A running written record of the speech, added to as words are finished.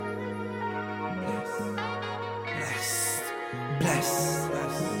bless,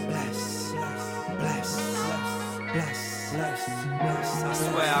 bless, bless, bless, bless. I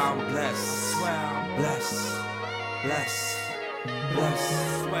swear I'm blessed. Bless, bless, bless.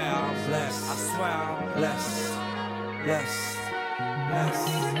 I swear I'm blessed. I swear I'm blessed. Bless, bless.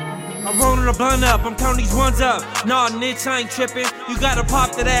 I'm rolling a blunt up, I'm counting these ones up. Nah, Nitch, I ain't tripping. You gotta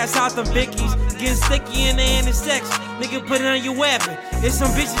pop that ass out them Vickies. Getting sticky in the end of sex. Nigga, put it on your weapon. There's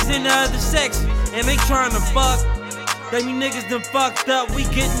some bitches in the other sex, and they trying to fuck. They me niggas done fucked up. We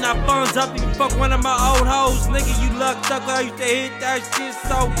getting our funds up. If you fuck one of my old hoes, nigga, you lucked up. I used to hit that shit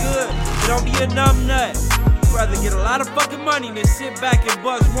so good. But don't be a numb nut. Rather get a lot of fucking money than sit back and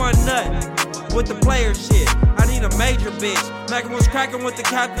bust one nut. With the player shit, I need a major bitch. Mackin was cracking with the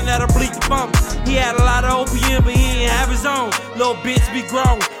captain that'll bleed the bump. He had a lot of OPM, but he ain't have his own. Little bitch be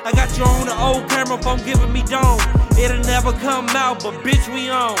grown. I got you on the old camera phone giving me dome. It'll never come out, but bitch, we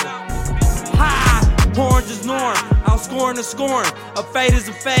on. Ha! Orange is norm, outscoring the scoring. A fade is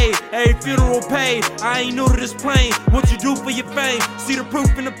a fade, every funeral paid. I ain't new to this plane. What you do for your fame? See the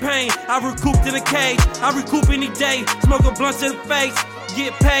proof in the pain. I recouped in a cage, I recoup any day. Smoke a blunt in the face.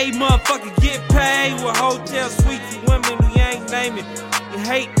 Get paid, motherfucker, get paid. With hotel suites and women we ain't naming. You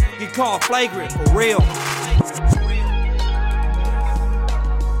hate, get called flagrant, for real.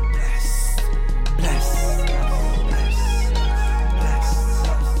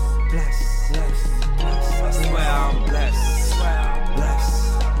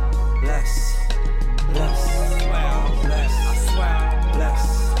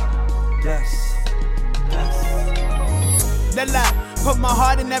 The lie, put my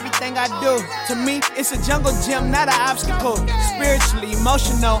heart in everything I do. To me, it's a jungle gym, not an obstacle. Spiritually,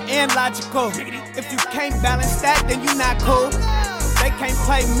 emotional, and logical. If you can't balance that, then you not cool. They can't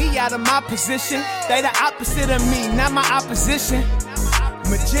play me out of my position. They the opposite of me, not my opposition.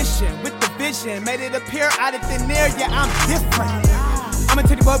 Magician with the vision, made it appear out of thin air, yeah, I'm different. I'm a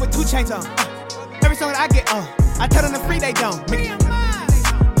titty boy with 2 chains on. Every song that I get on, I tell them to free, they don't.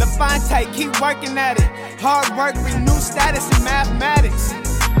 Lafante, keep working at it. Hard work, renew status in mathematics.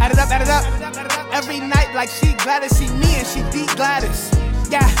 Add it up, add it up. Every night like she Gladys, she me and she beat Gladys.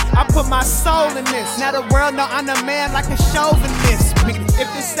 Yeah, I put my soul in this. Now the world know I'm a man like a chauvinist. If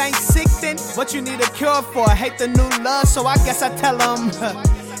this ain't sick, then what you need a cure for? I hate the new love, so I guess I tell them.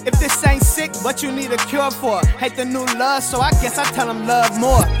 If this ain't sick, what you need a cure for? Hate the new love, so I guess I tell them love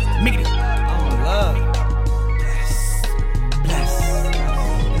more. Oh, love.